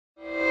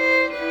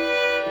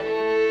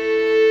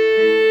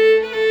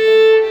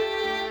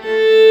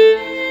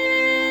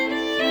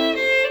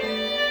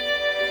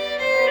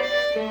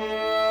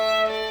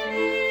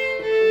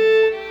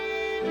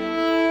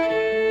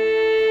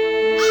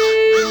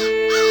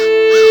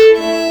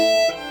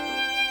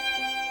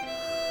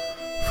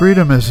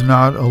Freedom is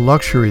not a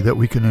luxury that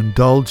we can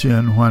indulge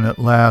in when at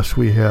last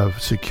we have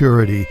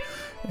security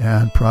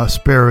and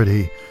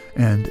prosperity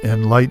and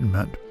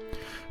enlightenment.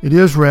 It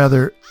is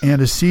rather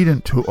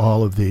antecedent to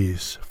all of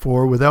these,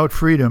 for without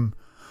freedom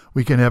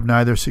we can have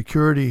neither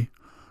security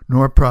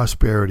nor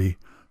prosperity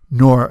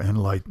nor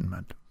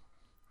enlightenment.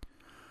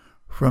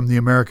 From the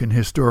American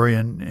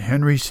historian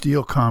Henry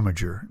Steele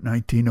Commager,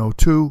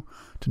 1902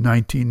 to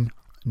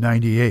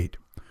 1998.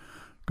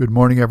 Good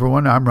morning,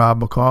 everyone. I'm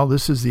Rob McCall.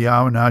 This is the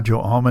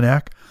Awanadjo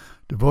Almanac,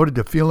 devoted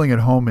to feeling at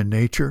home in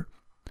nature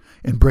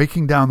and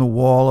breaking down the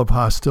wall of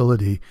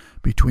hostility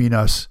between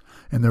us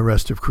and the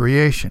rest of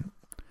creation.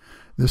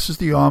 This is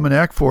the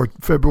Almanac for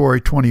February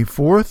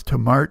 24th to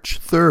March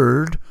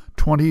 3rd,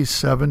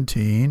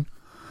 2017,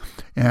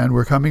 and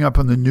we're coming up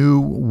on the new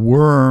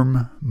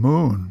worm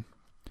moon.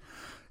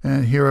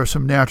 And here are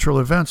some natural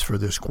events for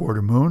this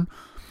quarter moon.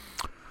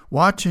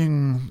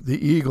 Watching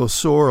the eagle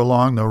soar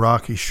along the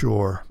rocky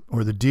shore,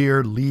 or the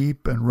deer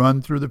leap and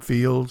run through the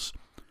fields,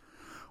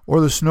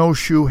 or the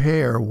snowshoe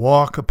hare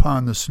walk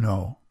upon the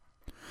snow.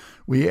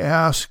 We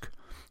ask,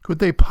 could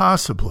they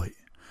possibly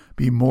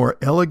be more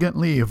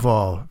elegantly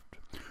evolved,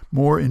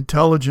 more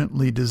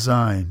intelligently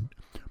designed,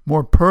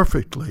 more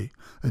perfectly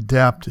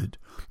adapted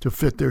to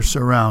fit their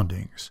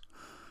surroundings,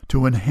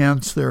 to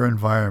enhance their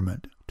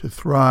environment, to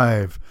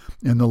thrive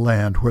in the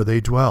land where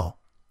they dwell?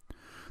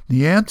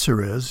 The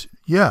answer is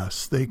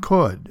yes, they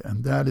could,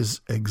 and that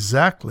is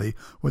exactly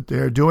what they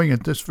are doing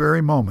at this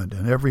very moment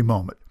and every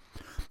moment,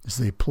 as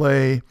they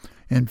play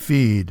and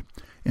feed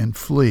and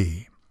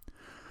flee.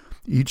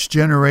 Each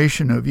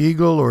generation of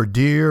eagle or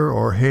deer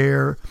or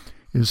hare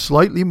is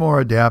slightly more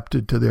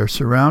adapted to their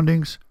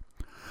surroundings,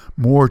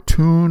 more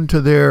tuned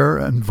to their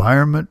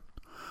environment,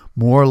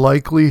 more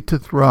likely to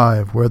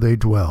thrive where they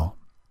dwell.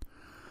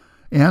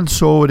 And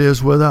so it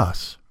is with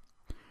us.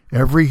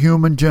 Every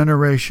human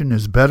generation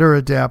is better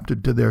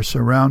adapted to their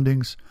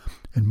surroundings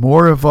and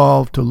more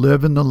evolved to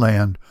live in the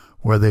land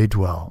where they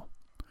dwell.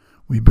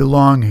 We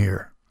belong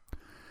here.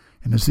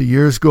 And as the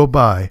years go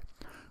by,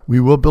 we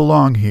will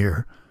belong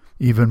here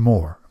even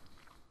more.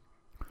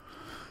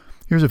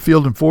 Here's a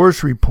Field and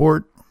Forest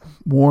report.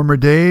 Warmer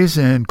days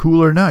and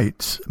cooler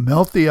nights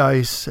melt the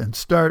ice and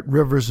start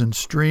rivers and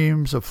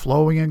streams a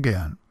flowing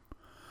again.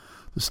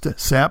 The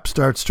sap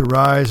starts to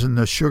rise in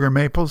the sugar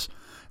maples,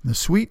 and the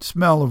sweet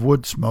smell of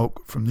wood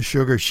smoke from the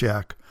sugar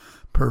shack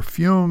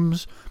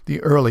perfumes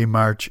the early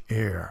March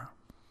air.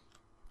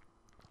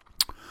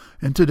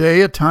 And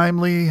today, a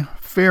timely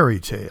fairy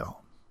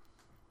tale.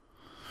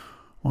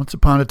 Once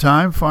upon a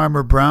time,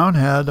 Farmer Brown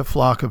had a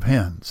flock of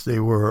hens. They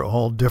were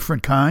all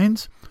different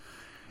kinds: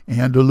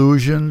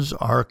 Andalusians,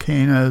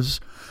 Arcanas,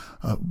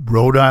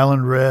 Rhode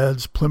Island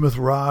Reds, Plymouth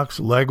Rocks,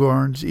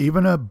 Leghorns,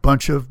 even a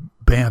bunch of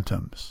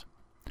Bantams.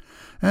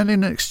 And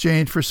in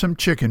exchange for some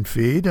chicken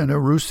feed and a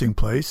roosting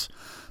place,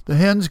 the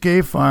hens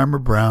gave Farmer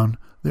Brown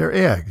their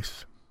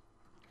eggs.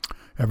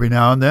 Every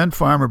now and then,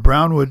 Farmer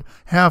Brown would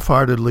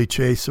half-heartedly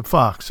chase a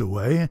fox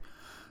away,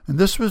 and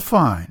this was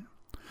fine,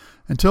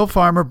 until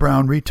Farmer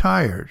Brown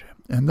retired,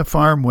 and the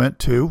farm went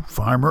to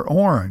Farmer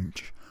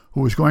Orange,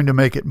 who was going to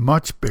make it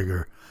much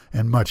bigger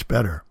and much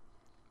better.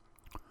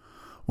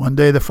 One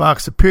day the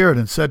fox appeared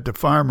and said to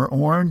Farmer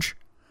Orange,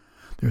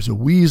 "There's a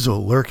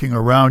weasel lurking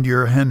around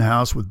your hen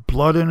house with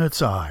blood in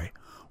its eye,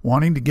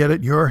 wanting to get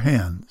at your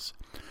hens.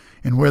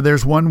 And where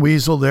there's one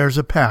weasel, there's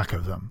a pack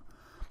of them.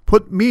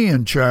 Put me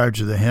in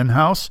charge of the hen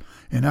house,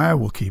 and I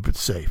will keep it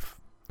safe.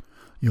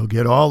 You'll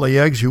get all the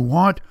eggs you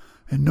want,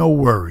 and no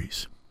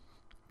worries."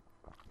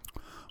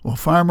 Well,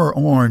 Farmer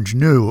Orange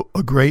knew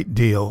a great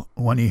deal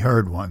when he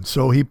heard one,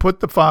 so he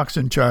put the fox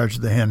in charge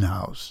of the hen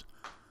house.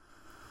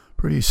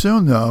 Pretty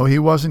soon, though, he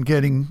wasn't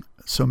getting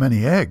so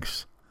many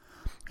eggs.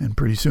 And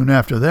pretty soon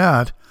after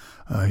that,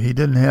 he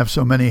didn't have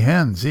so many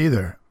hens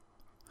either.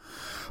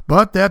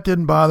 But that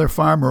didn't bother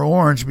Farmer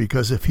Orange,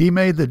 because if he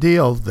made the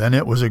deal, then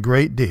it was a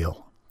great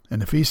deal.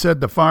 And if he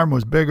said the farm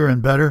was bigger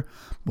and better,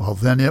 well,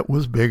 then it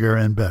was bigger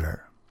and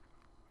better.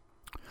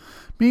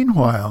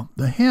 Meanwhile,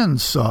 the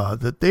hens saw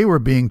that they were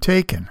being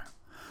taken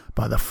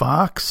by the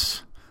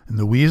fox and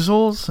the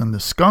weasels and the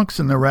skunks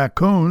and the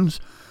raccoons,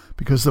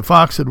 because the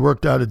fox had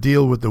worked out a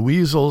deal with the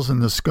weasels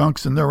and the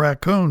skunks and the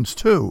raccoons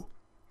too.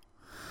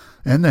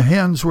 And the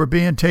hens were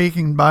being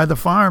taken by the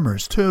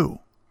farmers, too.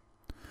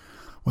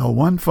 Well,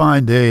 one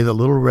fine day, the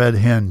little red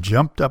hen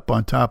jumped up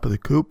on top of the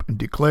coop and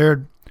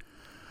declared,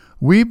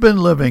 "We've been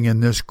living in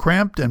this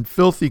cramped and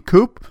filthy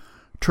coop,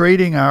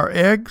 trading our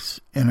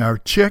eggs and our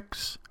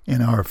chicks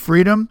and our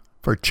freedom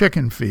for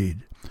chicken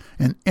feed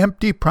and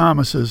empty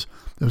promises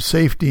of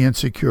safety and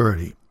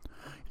security.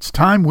 It's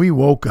time we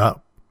woke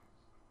up."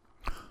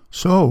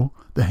 So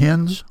the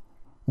hens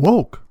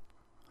woke,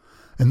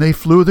 and they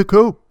flew the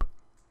coop.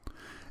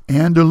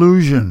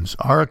 Andalusians,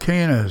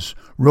 Arcanas,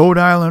 Rhode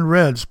Island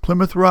Reds,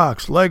 Plymouth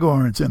Rocks,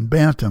 Leghorns, and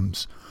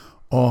Bantams,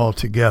 all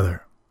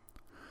together.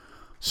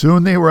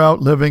 Soon they were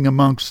out living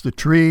amongst the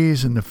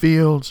trees and the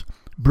fields,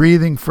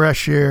 breathing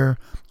fresh air,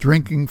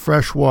 drinking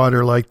fresh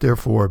water like their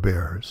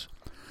forebears.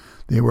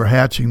 They were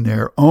hatching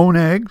their own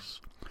eggs,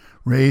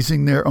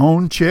 raising their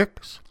own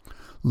chicks,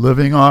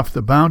 living off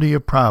the bounty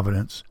of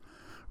Providence,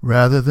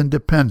 rather than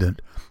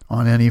dependent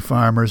on any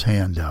farmer's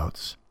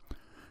handouts.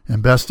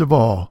 And best of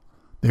all,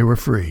 they were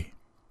free.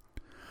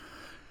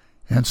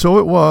 And so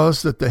it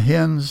was that the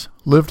hens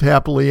lived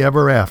happily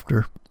ever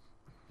after,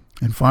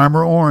 and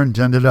Farmer Orange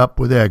ended up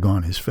with egg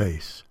on his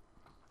face.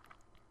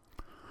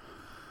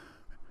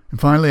 And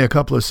finally, a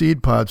couple of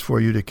seed pods for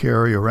you to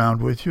carry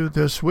around with you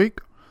this week.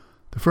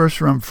 The first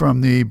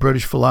from the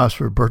British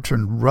philosopher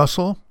Bertrand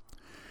Russell,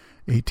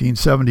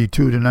 1872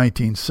 to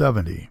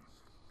 1970.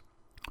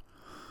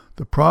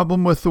 The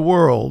problem with the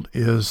world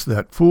is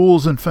that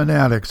fools and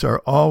fanatics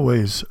are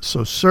always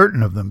so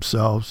certain of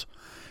themselves,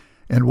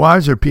 and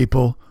wiser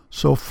people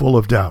so full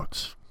of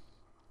doubts.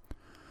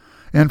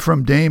 And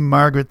from Dame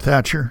Margaret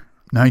Thatcher,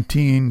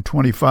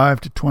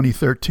 1925 to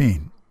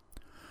 2013.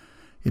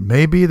 It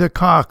may be the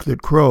cock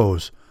that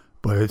crows,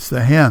 but it's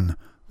the hen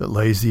that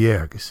lays the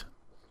eggs.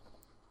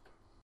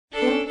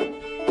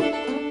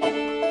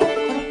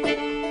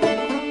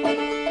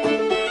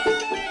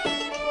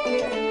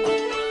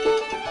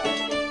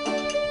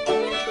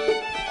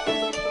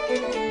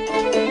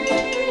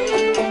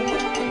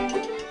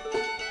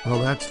 Well,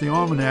 that's the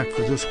almanac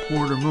for this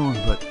quarter moon,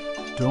 but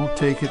don't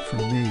take it from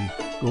me.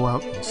 Go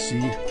out and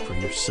see for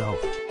yourself.